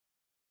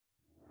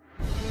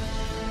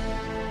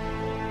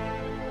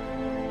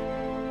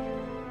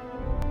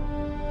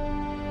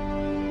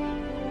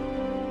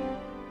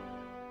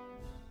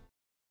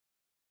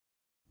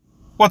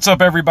What's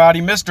up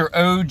everybody, Mr.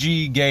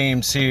 OG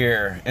Games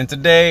here, and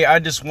today I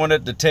just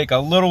wanted to take a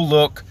little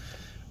look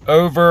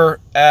over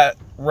at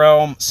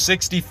Realm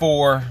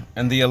 64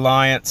 and the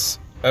Alliance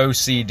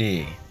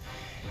OCD.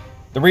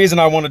 The reason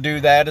I want to do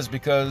that is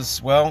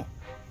because, well,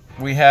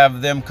 we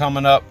have them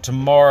coming up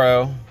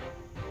tomorrow,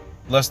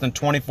 less than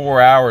 24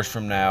 hours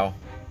from now,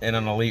 in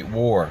an Elite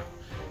War.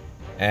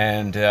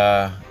 And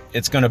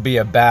it's going to be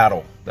a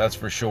battle, that's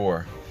for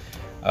sure.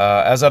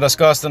 As I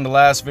discussed in the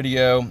last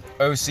video,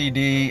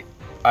 OCD,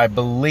 I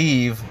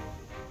believe,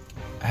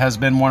 has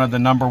been one of the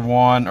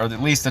 #1, or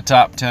at least the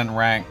top 10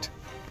 ranked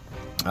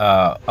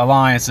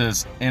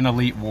alliances in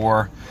Elite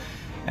War.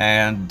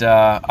 And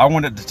I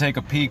wanted to take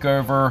a peek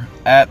over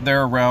at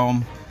their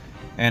realm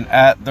and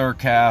at their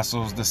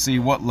castles to see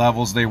what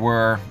levels they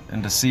were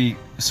and to see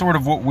sort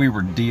of what we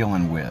were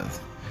dealing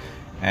with.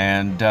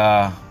 And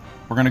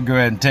we're going to go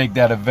ahead and take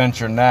that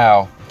adventure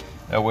now.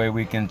 That way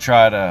we can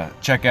try to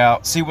check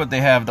out, see what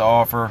they have to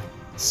offer,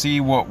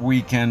 see what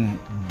we can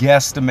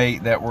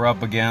guesstimate that we're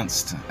up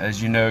against.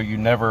 As you know, you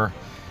never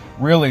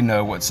really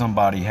know what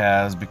somebody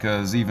has,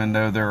 because even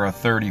though they're a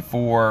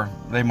 34,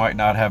 they might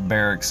not have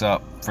barracks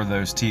up for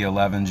those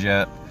T11s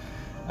yet.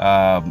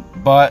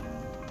 But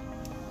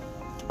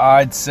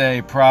I'd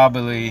say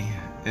probably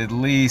at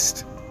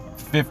least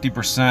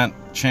 50%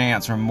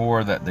 chance or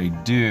more that they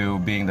do,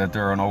 being that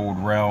they're an old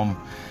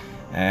realm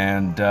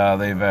and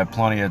they've had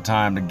plenty of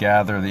time to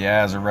gather the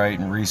azurite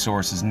and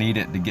resources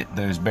needed to get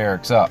those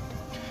barracks up.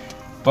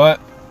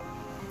 But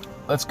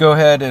let's go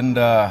ahead and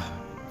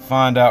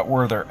find out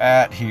where they're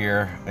at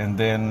here, and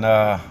then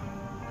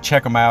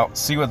check them out,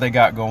 see what they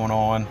got going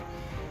on,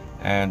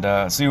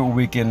 and see what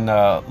we can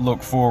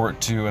look forward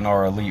to in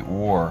our Elite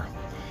War.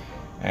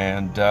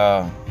 And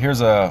here's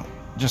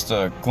just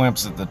a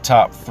glimpse at the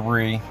top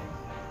 3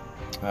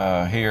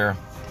 here.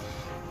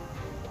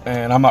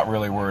 And I'm not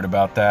really worried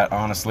about that,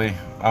 honestly.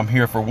 I'm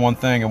here for one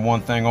thing and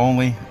one thing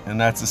only, and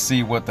that's to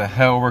see what the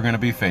hell we're going to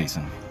be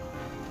facing.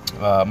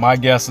 My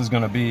guess is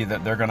going to be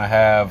that they're going to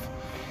have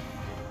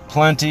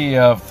plenty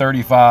of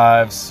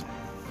 35s,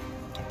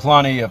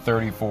 plenty of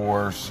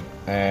 34s,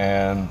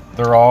 and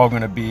they're all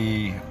going to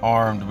be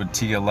armed with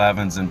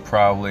T11s and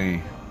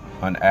probably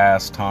an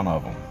ass ton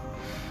of them.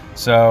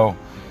 So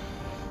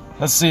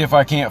let's see if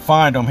I can't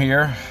find them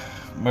here.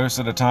 Most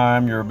of the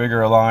time your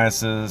bigger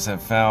alliances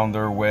have found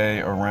their way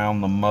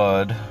around the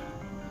mud.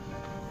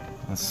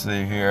 Let's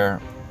see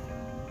here.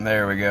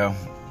 There we go.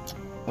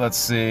 Let's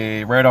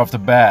see, right off the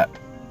bat,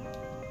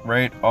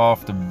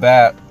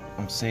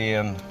 I'm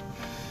seeing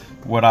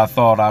what I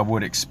thought I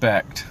would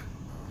expect,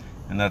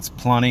 and that's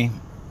plenty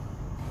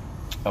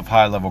of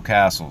high-level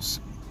castles.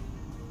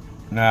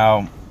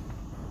 Now,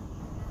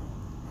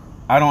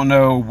 I don't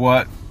know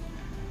what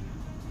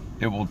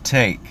it will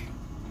take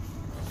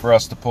for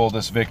us to pull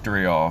this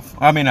victory off.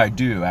 I mean, I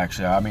do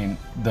actually. I mean,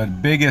 the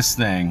biggest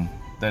thing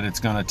that it's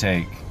going to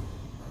take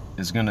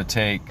is going to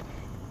take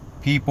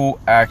people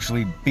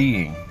actually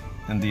being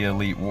in the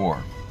Elite War.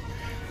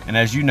 And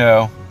as you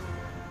know,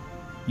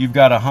 you've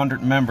got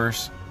 100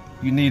 members.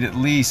 You need at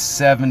least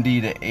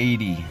 70 to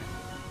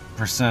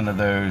 80% of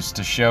those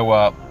to show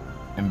up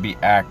and be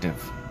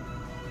active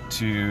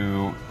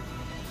to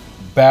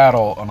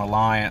battle an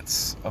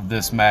alliance of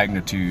this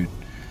magnitude.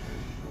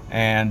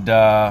 And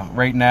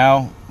right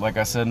now, like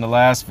I said in the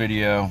last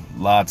video,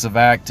 lots of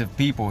active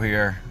people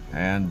here,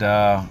 and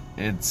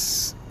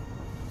it's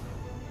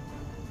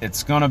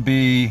gonna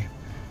be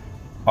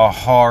a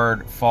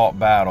hard fought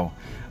battle.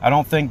 I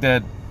don't think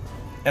that,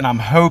 and I'm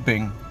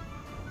hoping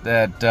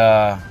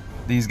that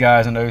these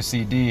guys in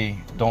OCD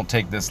don't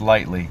take this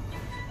lightly.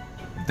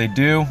 If they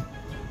do,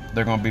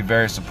 they're going to be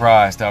very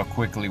surprised how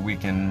quickly we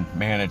can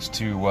manage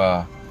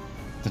to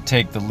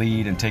take the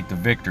lead and take the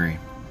victory.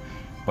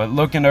 But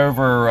looking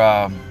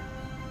over,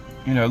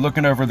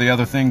 looking over the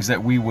other things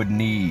that we would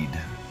need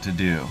to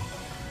do,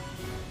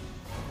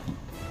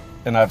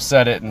 and I've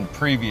said it in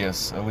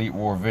previous Elite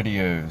War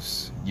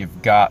videos,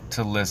 you've got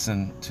to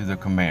listen to the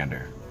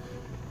commander.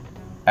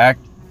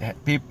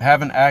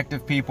 Having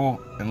active people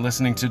and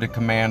listening to the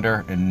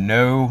commander and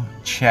no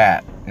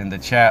chat in the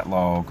chat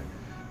log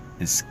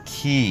is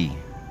key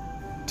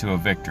to a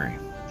victory.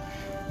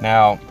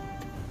 Now,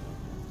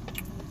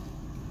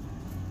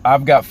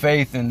 I've got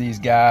faith in these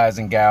guys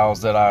and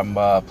gals that I'm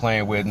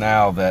playing with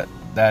now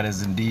that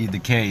is indeed the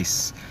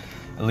case.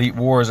 Elite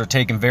Wars are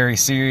taken very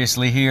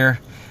seriously here,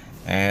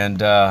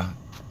 and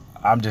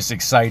I'm just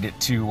excited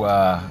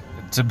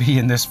to be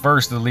in this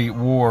first Elite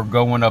War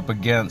going up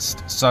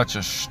against such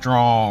a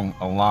strong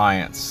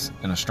alliance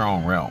in a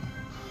strong realm.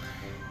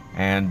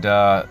 And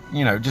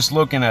just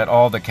looking at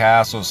all the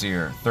castles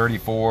here,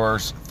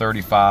 34s,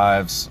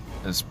 35s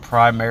is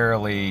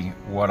primarily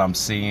what I'm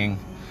seeing.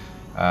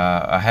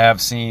 I have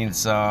seen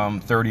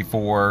some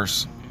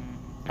 34s,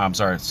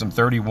 some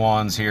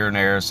 31s here and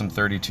there, some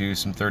 32s,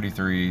 some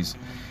 33s,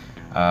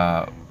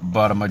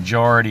 but a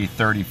majority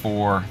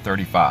 34,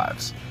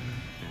 35s.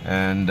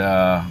 And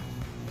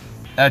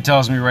that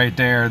tells me right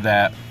there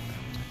that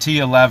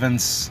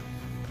T11s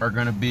are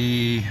going to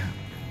be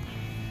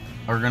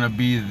are going to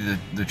be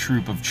the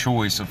troop of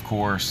choice, of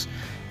course.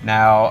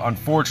 Now,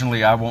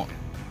 unfortunately, I won't,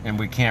 and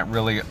we can't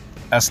really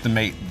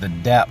estimate the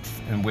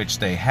depth in which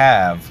they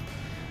have.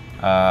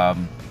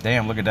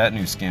 Damn, look at that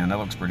new skin. That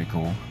looks pretty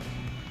cool.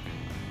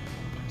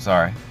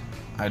 Sorry,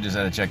 I just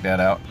had to check that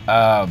out.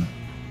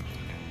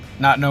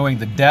 Not knowing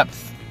the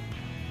depth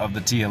of the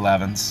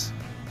T11s,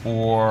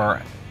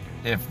 or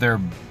if they're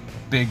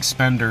big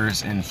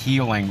spenders in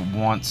healing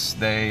once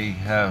they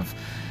have,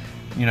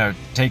 you know,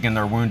 taken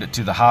their wounded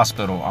to the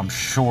hospital. I'm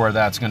sure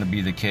that's going to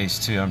be the case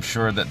too. I'm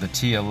sure that the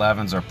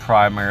T11s are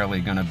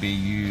primarily going to be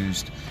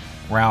used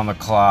round the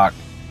clock.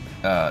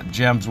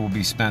 Gems will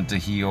be spent to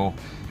heal,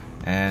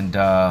 and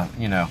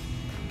you know,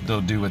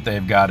 they'll do what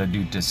they've got to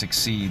do to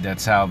succeed.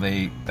 That's how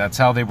they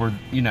were,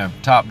 you know,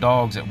 top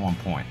dogs at one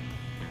point.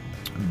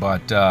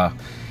 But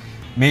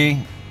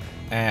me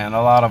and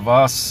a lot of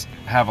us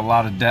have a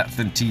lot of depth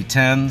in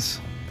T10s,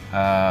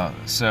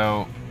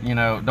 so, you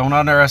know, don't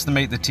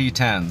underestimate the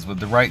T10s. With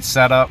the right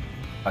setup,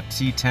 a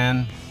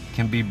T10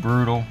 can be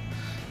brutal,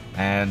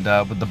 and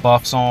with the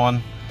buffs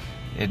on,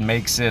 it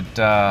makes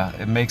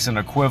an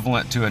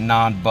equivalent to a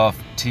non-buff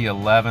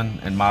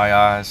T11 in my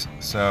eyes.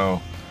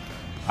 So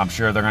I'm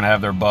sure they're gonna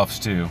have their buffs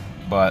too,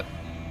 but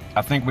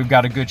I think we've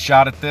got a good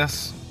shot at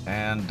this,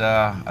 and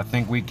I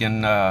think we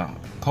can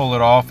pull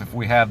it off if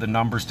we have the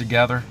numbers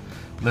together,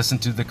 listen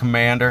to the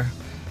commander,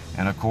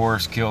 and of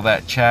course kill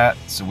that chat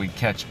so we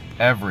catch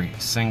every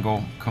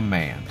single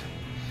command.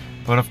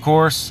 But of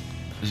course,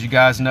 as you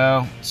guys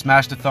know,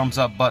 smash the thumbs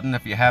up button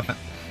if you haven't.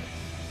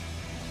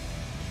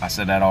 I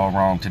said that all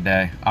wrong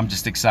today. I'm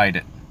just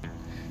excited.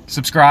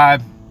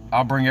 Subscribe.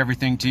 I'll bring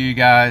everything to you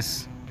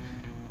guys,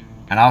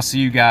 and I'll see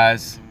you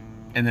guys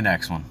in the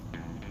next one.